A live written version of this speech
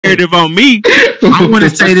narrative on me. I want to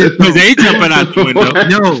say this because they jumping out the window.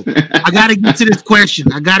 No, I got to get to this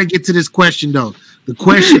question. Though. The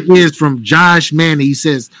question is from Josh Manny. He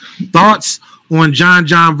says, thoughts on John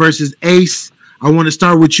John versus Ace. I want to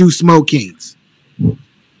start with you, Smoke Kings.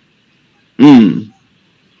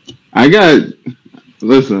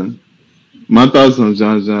 Listen, my thoughts on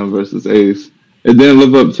John John versus Ace. It didn't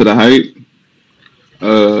live up to the hype.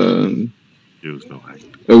 There was no hype.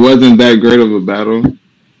 It wasn't that great of a battle.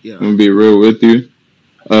 Yeah. I'm gonna be real with you.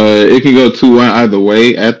 It can go 2-1 either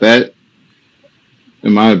way at that.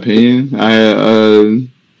 In my opinion, I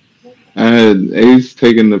had Ace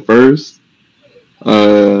taking the first.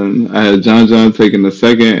 I had John John taking the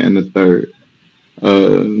second and the third.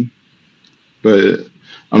 But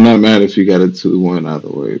I'm not mad if you got a 2-1 either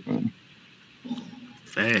way, man.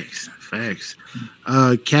 Facts.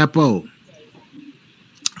 Capo.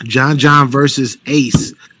 John John versus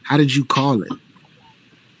Ace. How did you call it?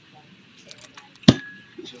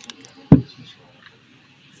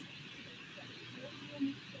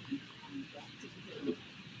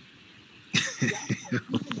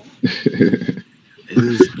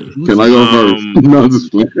 Can I go first? No, I'm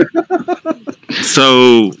just playing.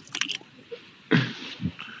 So,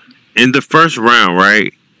 in the first round,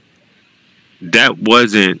 right? That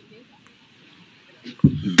wasn't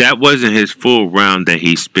his full round that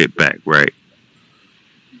he spit back, right?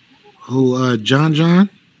 Who? John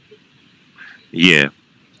John? Yeah.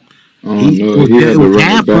 It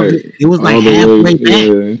was like halfway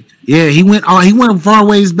back. Yeah, he went far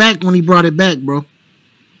ways back when he brought it back, bro.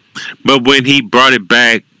 But when he brought it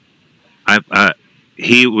back,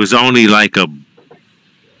 he was only like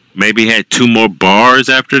maybe had 2 more bars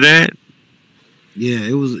after that. Yeah,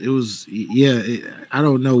 it was. I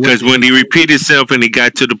don't know. Because when he repeated himself and he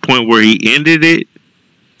got to the point where he ended it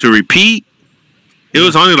to repeat, it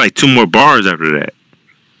was only like 2 more bars after that.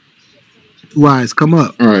 Two Eyes, come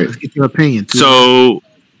up. All right. Let's get your opinion. So,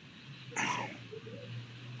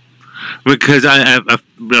 because a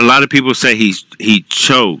lot of people say he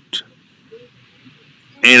choked,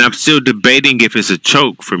 and I'm still debating if it's a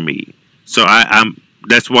choke for me. So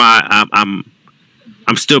that's why I'm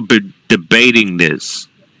still debating this,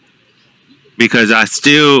 because I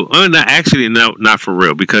still not for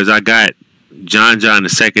real, because I got John John the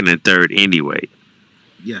second and third anyway.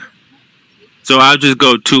 Yeah. So I'll just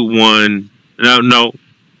go 2-1. No.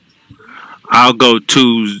 I'll go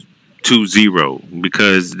 2-0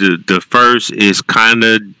 because the first is kind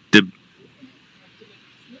of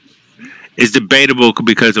it's debatable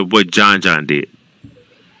because of what John John did.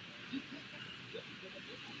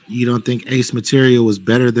 You don't think Ace material was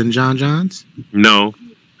better than John John's? No.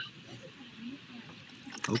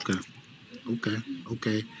 Okay.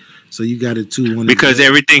 So you got it 2-1 because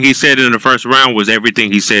everything he said in the first round was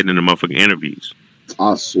everything he said in the motherfucking interviews.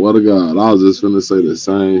 I swear to God, I was just finna say the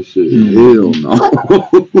same shit. Hell no.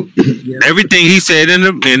 Everything he said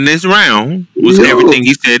in this round was everything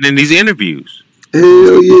he said in these interviews.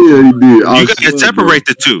 Hell yeah, he did. You gotta separate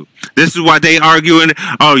the two. This is why they arguing.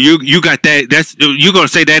 Oh, you got that? That's you gonna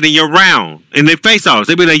say that in your round in their face offs.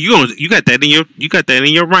 They be like, you got that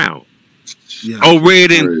in your round. Yeah. Oh,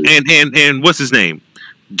 Red and what's his name?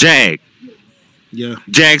 Jag. Yeah.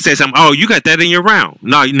 Jag said something. Oh, you got that in your round.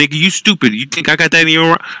 No, nigga, you stupid. You think I got that in your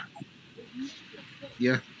round?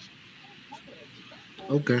 Yeah.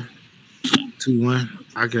 Okay. 2-1.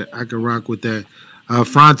 I could rock with that.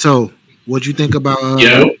 Fronto, what you think about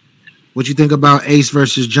what you think about Ace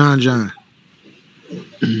versus John John?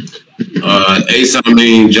 Ace,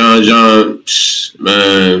 John John,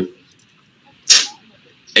 man.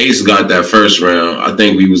 Ace got that first round. I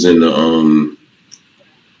think we was in the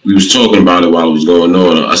we was talking about it while it was going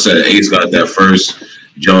on. I said Ace got that first.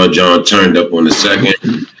 John John turned up on the second,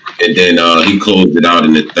 and then he closed it out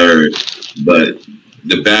in the third. But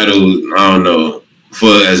the battle, I don't know,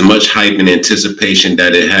 for as much hype and anticipation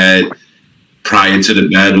that it had prior to the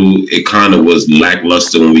battle, it kind of was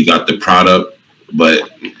lackluster when we got the product. But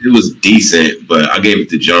it was decent. But I gave it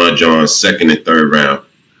to John John's second and third round.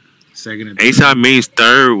 Ace Amin's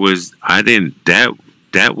third was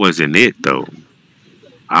that wasn't it though.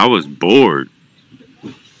 I was bored.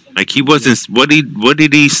 Like he wasn't. What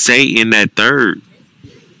did he say in that third?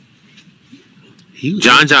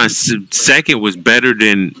 John John's second was better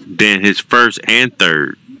than his first and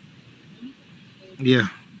third. Yeah.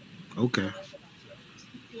 Okay.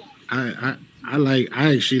 I like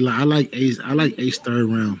Ace. I like Ace third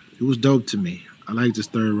round. It was dope to me. I like this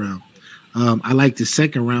third round. I like the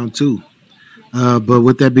second round too. But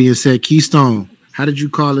with that being said, Keystone, how did you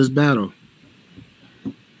call this battle?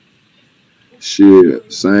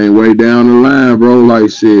 Shit, same way down the line, bro.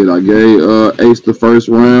 Like shit, I gave Ace the first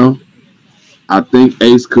round. I think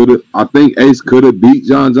Ace could have beat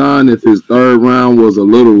John John if his third round was a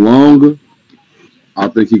little longer. I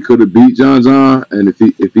think he could have beat John John, and if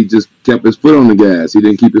he just kept his foot on the gas, he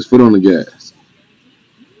didn't keep his foot on the gas.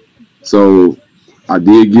 So I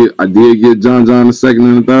did get John John the second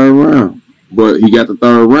and the third round, but he got the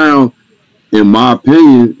third round, in my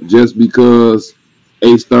opinion, just because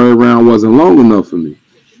Ace's third round wasn't long enough for me.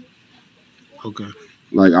 Okay.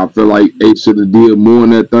 Like I feel like Ace should have did more in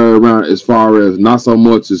that third round, as far as not so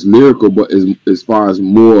much as lyrical, but as far as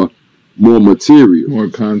more material, more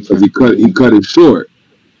content. He cut it short.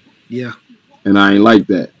 Yeah. And I ain't like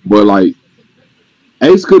that. But like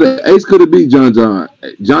Ace could have beat John John.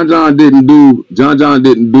 John John didn't do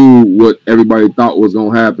what everybody thought was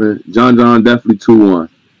gonna happen. John John definitely 2-1.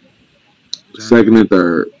 Second and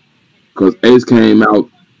third. Because Ace came out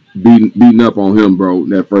beating up on him, bro,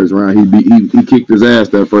 that first round. He kicked his ass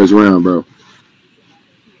that first round, bro.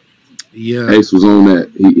 Yeah. Ace was on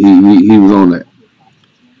that. He was on that.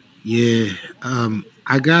 Yeah.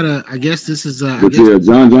 I guess this is John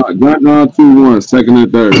John 2-1, second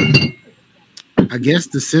and third. I guess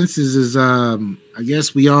the census is I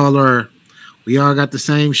guess we all got the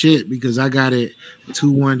same shit, because I got it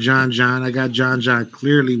 2-1 John John. I got John John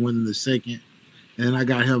clearly winning the second, and I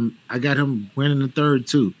got him winning the third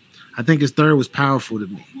too. I think his third was powerful to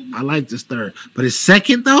me. I liked his third, but his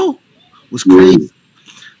second though was crazy. Yeah.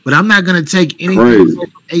 But I'm not gonna take anything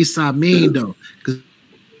from Ace Amin though, because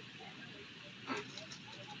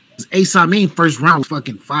Ace Amin first round was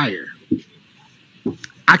fucking fire.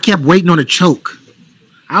 I kept waiting on a choke.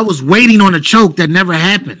 I was waiting on a choke that never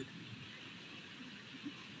happened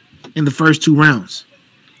in the first 2 rounds.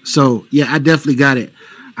 So yeah, I definitely got it.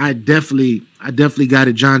 I definitely got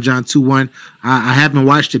it. John 2-1. I haven't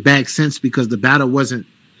watched it back since, because the battle wasn't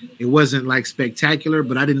like spectacular,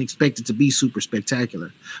 but I didn't expect it to be super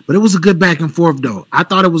spectacular. But it was a good back and forth though. I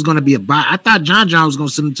thought it was going to be I thought John was going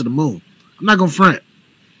to send him to the moon. I'm not going to front.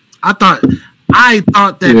 I thought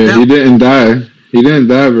that. Yeah, he didn't die. He didn't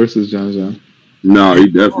die versus John. No, he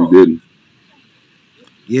definitely didn't.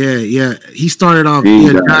 Yeah. He started off.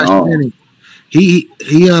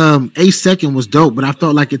 Ace second was dope, but I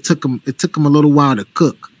felt like it took him a little while to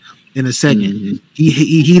cook in the second. Mm-hmm. He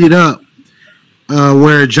heated up.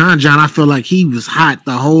 Where John, I feel like he was hot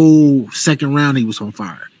the whole second round. He was on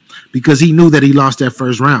fire because he knew that he lost that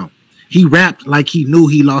first round. He rapped like he knew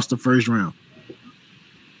he lost the first round.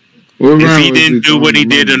 If he didn't do what he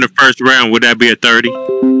did in the first round, would that be a 30?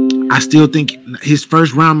 I still think his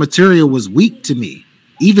first round material was weak to me.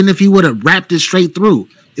 Even if he would have rapped it straight through,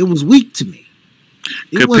 it was weak to me.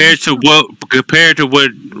 Compared to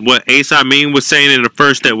what Ace Amin was saying in the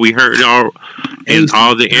first that we heard in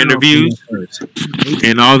all the interviews.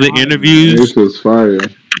 Ace was fire.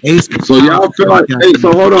 So y'all feel like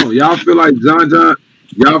so hold on. Y'all feel like John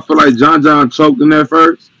John choked in that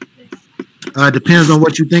first? Depends on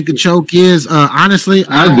what you think a choke is. Honestly,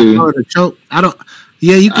 I do. Call it a choke. I don't.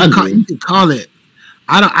 Yeah, you can call it.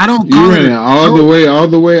 I don't call it all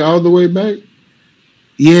the way back.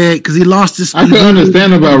 Yeah, because he lost his. I can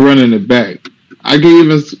understand about running it back. I can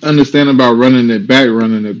even understand about running it back,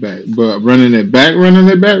 but running it back.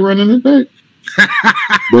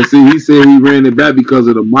 But see, he said he ran it back because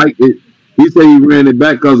of the mic. He said he ran it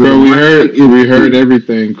back because of the mic. We heard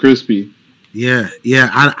everything crispy. Yeah.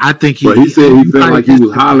 I think he. But he said he felt like he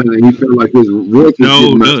was hollering, and he felt like his voice.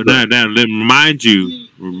 No. Let me remind you.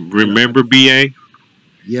 Remember, BA?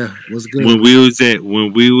 Yeah, what's good? When we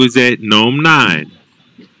was at Gnome 9,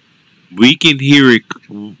 we can hear it.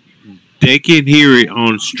 They can hear it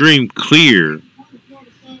on stream clear,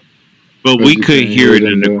 but we couldn't hear it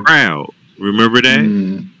in the crowd. Remember that?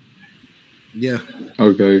 Mm. Yeah.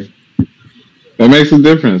 Okay. That makes a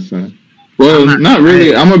difference, then. Well, not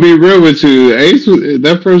really. I'm gonna be real with you. Ace,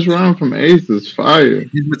 that first round from Ace is fire.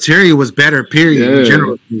 His material was better. Period. Yeah. In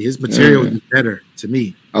general, his material was better to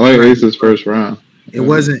me. I like Ace's first round. It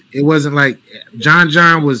wasn't like John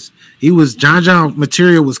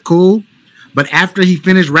material was cool, but after he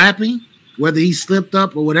finished rapping, whether he slipped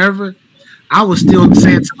up or whatever, I was still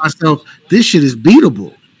saying to myself, "This shit is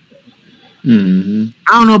beatable." Mm-hmm.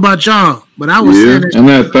 I don't know about y'all, but I was saying that. And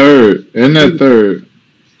that third.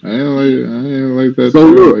 I didn't like that. So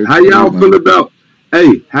look, how y'all feel about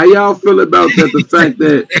that? The fact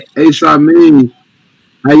that Ace Amin,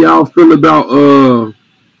 how y'all feel about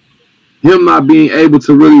him not being able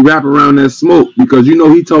to really wrap around that smoke, because he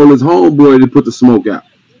told his homeboy to put the smoke out.